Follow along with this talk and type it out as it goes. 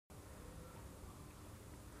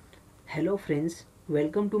Hello friends,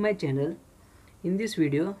 welcome to my channel. In this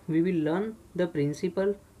video, we will learn the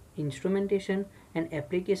principle, instrumentation and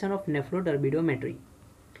application of Nephloturbidometry.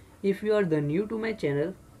 If you are the new to my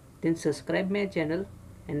channel, then subscribe my channel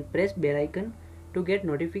and press bell icon to get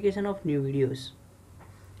notification of new videos.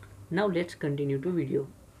 Now let's continue to video.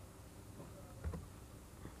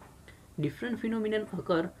 Different phenomena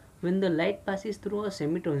occur when the light passes through a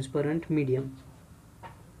semi-transparent medium.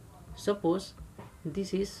 Suppose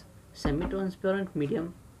this is semi-transparent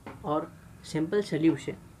medium or sample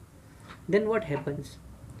solution. Then what happens?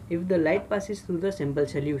 If the light passes through the sample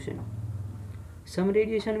solution, some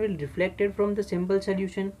radiation will reflected from the sample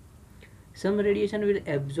solution, some radiation will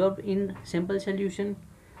absorb in sample solution,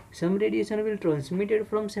 some radiation will transmitted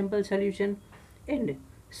from sample solution, and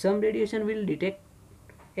some radiation will detect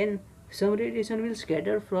and some radiation will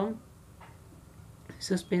scatter from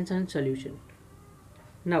suspension solution.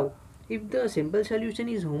 Now, if the sample solution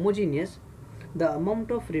is homogeneous, the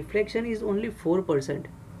amount of reflection is only 4%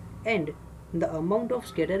 and the amount of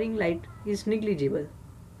scattering light is negligible.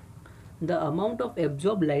 The amount of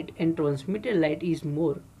absorbed light and transmitted light is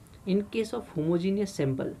more in case of homogeneous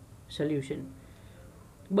sample solution.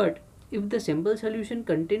 But if the sample solution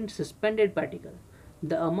contains suspended particle,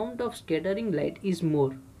 the amount of scattering light is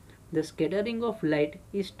more. The scattering of light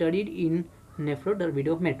is studied in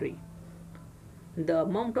nephloturbidometry. The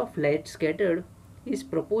amount of light scattered is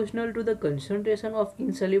proportional to the concentration of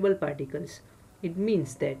insoluble particles. It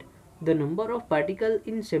means that the number of particles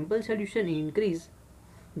in sample solution increase,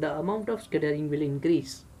 the amount of scattering will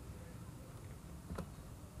increase.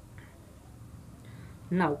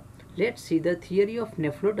 Now let's see the theory of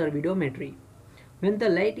nephloturbidometry. When the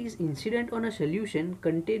light is incident on a solution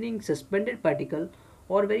containing suspended particle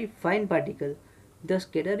or very fine particle, the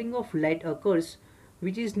scattering of light occurs,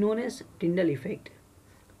 which is known as Tyndall effect.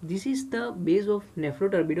 This is the base of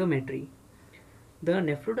nephloturbidometry. The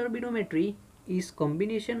nephloturbidometry is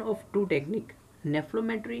combination of two techniques,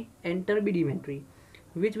 nephlometry and turbidimetry,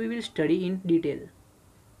 which we will study in detail.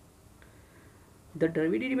 The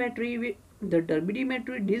turbidimetry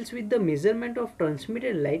deals with the measurement of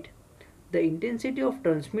transmitted light. The intensity of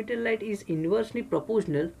transmitted light is inversely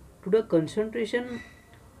proportional to the concentration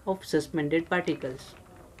of suspended particles.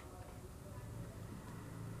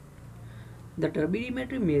 The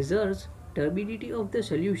turbidimetry measures turbidity of the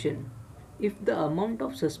solution. If the amount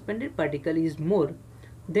of suspended particle is more,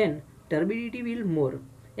 then turbidity will more,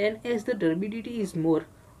 and as the turbidity is more,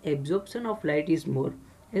 absorption of light is more.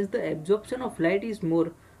 As the absorption of light is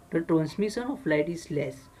more, the transmission of light is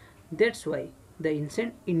less. That's why the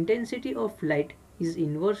intensity of light is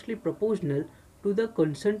inversely proportional to the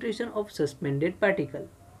concentration of suspended particle.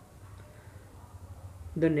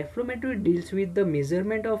 The nephlometry deals with the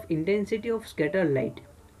measurement of intensity of scattered light.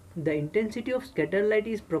 The intensity of scattered light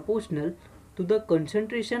is proportional to the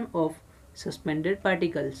concentration of suspended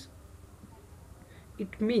particles.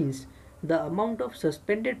 It means the amount of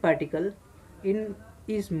suspended particle in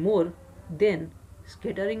is more than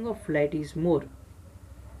scattering of light is more.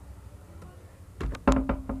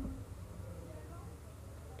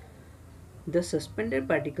 The suspended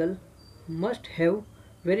particle must have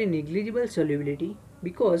very negligible solubility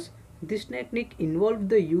because this technique involves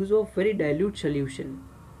the use of very dilute solution.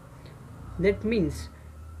 That means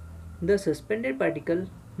the suspended particle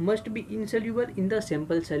must be insoluble in the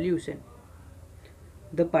sample solution.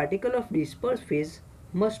 The particle of dispersed phase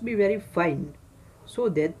must be very fine so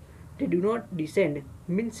that they do not descend,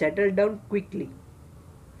 means settle down quickly.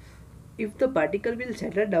 If the particle will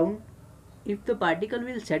settle down,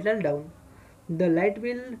 the light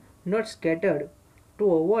will not scatter.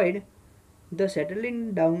 To avoid the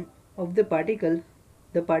settling down of the particle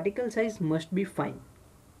size must be fine.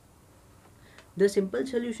 The simple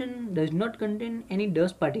solution does not contain any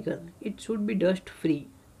dust particle. It should be dust free.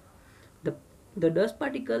 The dust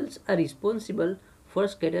particles are responsible for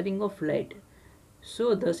scattering of light.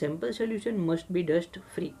 So the sample solution must be dust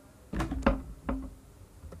free.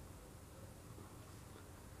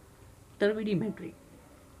 Turbidimetry.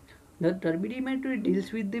 The turbidimetry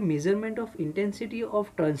deals with the measurement of intensity of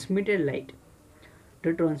transmitted light.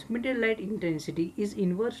 The transmitted light intensity is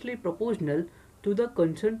inversely proportional to the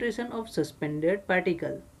concentration of suspended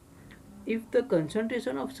particle. If the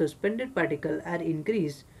concentration of suspended particle are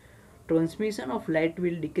increased, transmission of light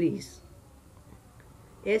will decrease.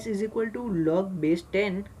 S is equal to log base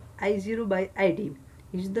 10 I0 by IT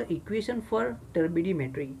is the equation for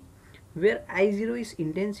turbidimetry, where I0 is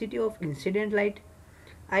intensity of incident light,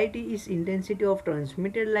 IT is intensity of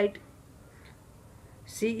transmitted light,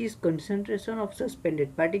 C is concentration of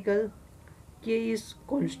suspended particle, K is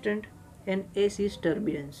constant, and S is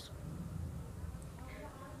turbulence.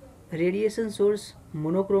 Radiation source,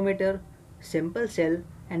 monochromator, sample cell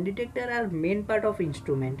and detector are main part of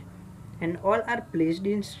instrument, and all are placed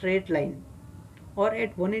in straight line or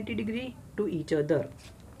at 180 degree to each other.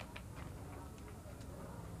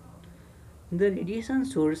 The radiation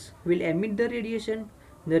source will emit the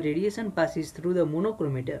radiation passes through the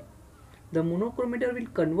monochromator. The monochromator will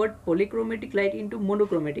convert polychromatic light into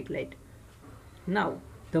monochromatic light. Now,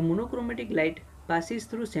 the monochromatic light passes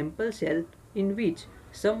through sample cell in which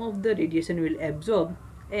some of the radiation will absorb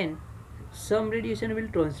and some radiation will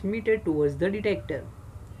transmitted towards the detector.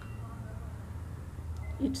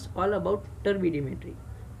 It's all about turbidimetry.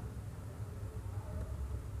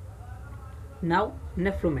 Now,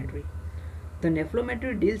 nephlometry. The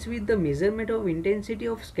nephlometry deals with the measurement of intensity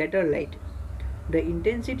of scattered light. The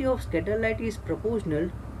intensity of scattered light is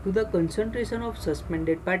proportional to the concentration of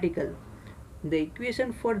suspended particle. The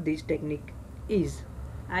equation for this technique is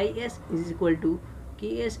Is is equal to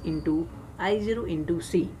Ks into I0 into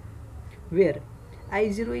C, where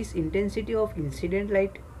I0 is intensity of incident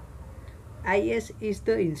light, Is is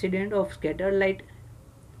the incident of scattered light,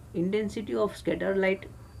 intensity of scattered light,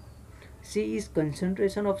 C is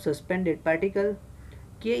concentration of suspended particle,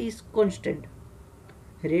 K is constant.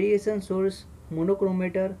 Radiation source,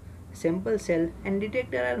 monochromator, sample cell and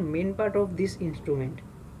detector are main part of this instrument.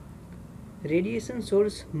 Radiation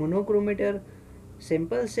source, monochromator,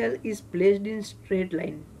 sample cell is placed in straight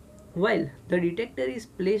line, while the detector is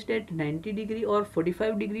placed at 90 degree or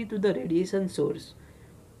 45 degree to the radiation source.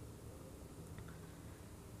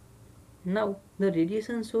 Now the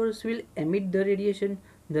radiation source will emit the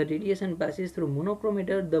radiation passes through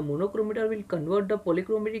monochromator, the monochromator will convert the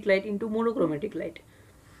polychromatic light into monochromatic light.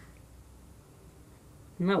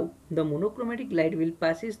 Now the monochromatic light will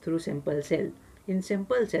passes through sample cell. In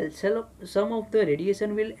sample cell, some of the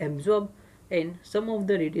radiation will absorb and some of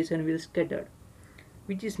the radiation will scatter,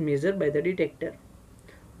 which is measured by the detector.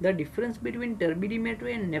 The difference between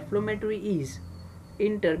turbidimetry and nephlometry is,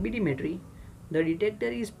 in turbidimetry, the detector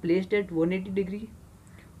is placed at 180 degree,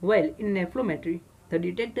 while in nephlometry, the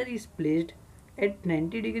detector is placed at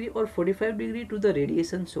 90 degree or 45 degree to the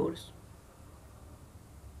radiation source.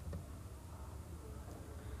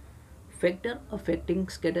 Factor affecting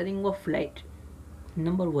scattering of light.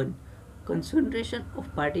 Number 1. Concentration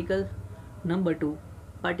of particle. Number 2.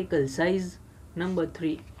 Particle size. Number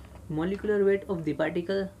 3. Molecular weight of the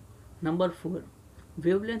particle. Number 4.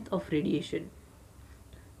 Wavelength of radiation.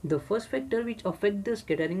 The first factor which affects the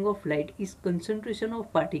scattering of light is concentration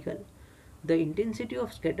of particle. The intensity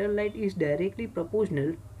of scattered light is directly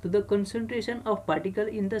proportional to the concentration of particle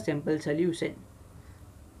in the sample solution.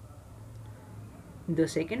 The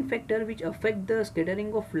second factor which affects the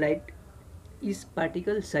scattering of light is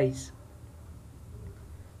particle size.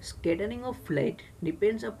 Scattering of light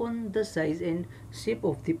depends upon the size and shape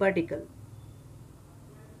of the particle.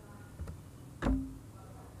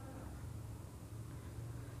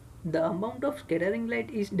 The amount of scattering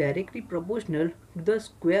light is directly proportional to the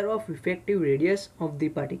square of effective radius of the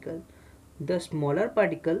particle. The smaller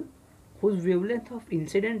particle, whose wavelength of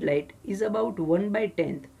incident light is about 1 by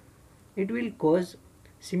 10th, it will cause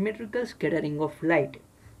symmetrical scattering of light,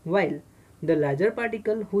 while the larger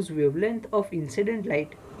particle, whose wavelength of incident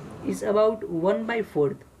light is about 1 by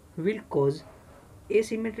 4th, will cause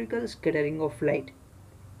asymmetrical scattering of light.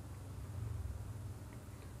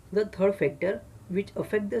 The third factor which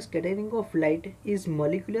affects the scattering of light is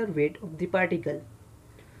molecular weight of the particle.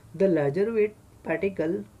 The larger weight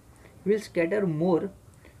particle will scatter more,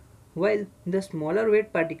 while the smaller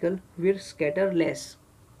weight particle will scatter less.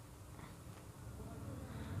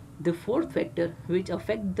 The fourth factor which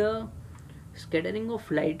affects the scattering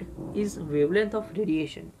of light is wavelength of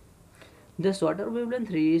radiation. The shorter wavelength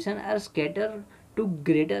radiation are scattered to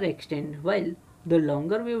greater extent, while the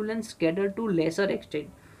longer wavelengths scatter to lesser extent.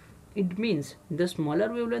 It means the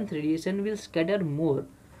smaller wavelength radiation will scatter more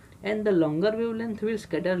and the longer wavelength will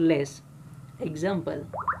scatter less. Example: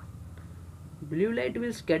 blue light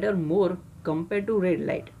will scatter more compared to red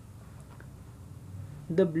light.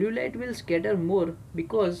 The blue light will scatter more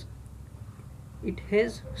because it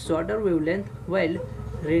has shorter wavelength, while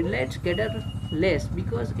red light scatter less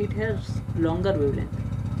because it has longer wavelength.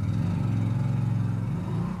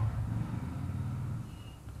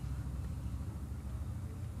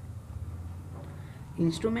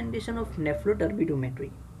 Instrumentation of Nephloturbidometry.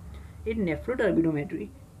 In nephloturbidometry,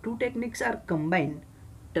 two techniques are combined: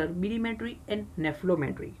 turbidimetry and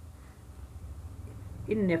nephlometry.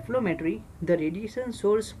 In nephlometry, the radiation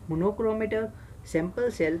source, monochromator, sample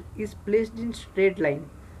cell is placed in straight line,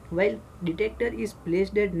 while detector is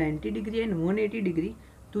placed at 90 degree and 180 degree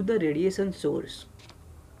to the radiation source.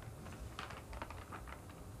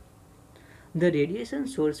 The radiation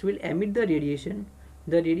source will emit the radiation.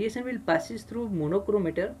 The radiation will passes through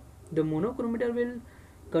monochromator. The monochromator will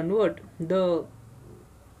convert the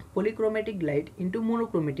polychromatic light into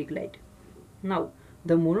monochromatic light. Now,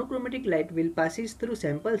 the monochromatic light will passes through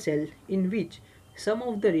sample cell in which some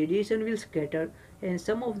of the radiation will scatter and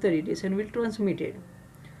some of the radiation will transmitted.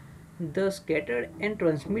 The scattered and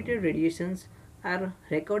transmitted radiations are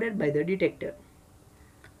recorded by the detector.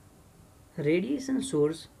 Radiation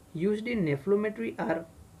source used in nephlometry are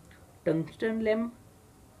tungsten lamp,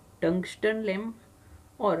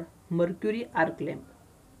 or mercury arc lamp.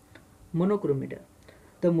 Monochromator.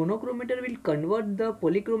 The monochromator will convert the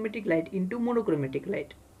polychromatic light into monochromatic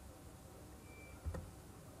light.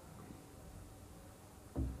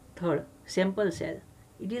 Third, sample cell.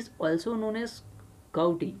 It is also known as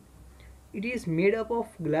cavity. It is made up of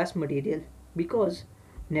glass material because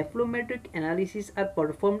nephlometric analyses are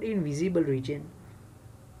performed in visible region.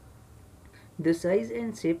 The size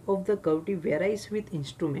and shape of the cavity varies with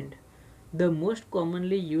instrument. The most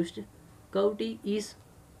commonly used cavity is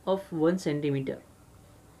of 1 centimeter.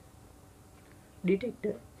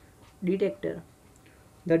 Detector. Detector.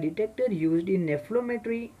 The detector used in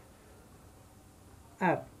nephlometry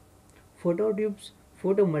are phototubes,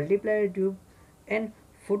 photomultiplier tube, and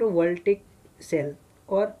photovoltaic cell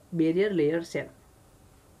or barrier layer cell.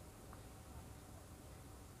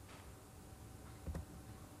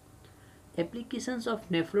 Applications of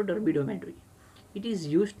nephloturbidometry. It is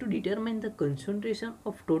used to determine the concentration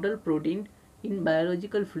of total protein in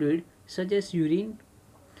biological fluid such as urine.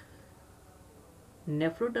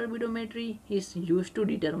 Nephloturbidometry is used to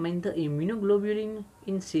determine the immunoglobulin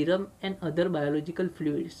in serum and other biological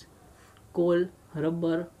fluids. Coal,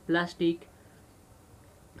 rubber, plastic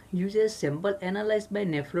uses sample analyzed by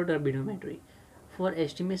nephloturbidometry for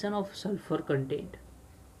estimation of sulfur content.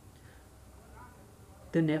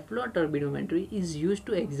 The nephloturbidometry is used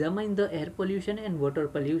to examine the air pollution and water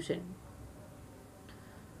pollution.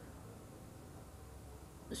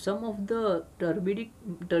 Some of the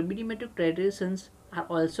turbidimetric traditions are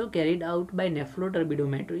also carried out by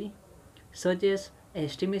nephloturbidometry, such as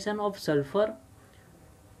estimation of sulfur,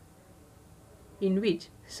 in which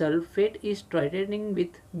sulfate is titrating with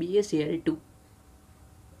BaCl2.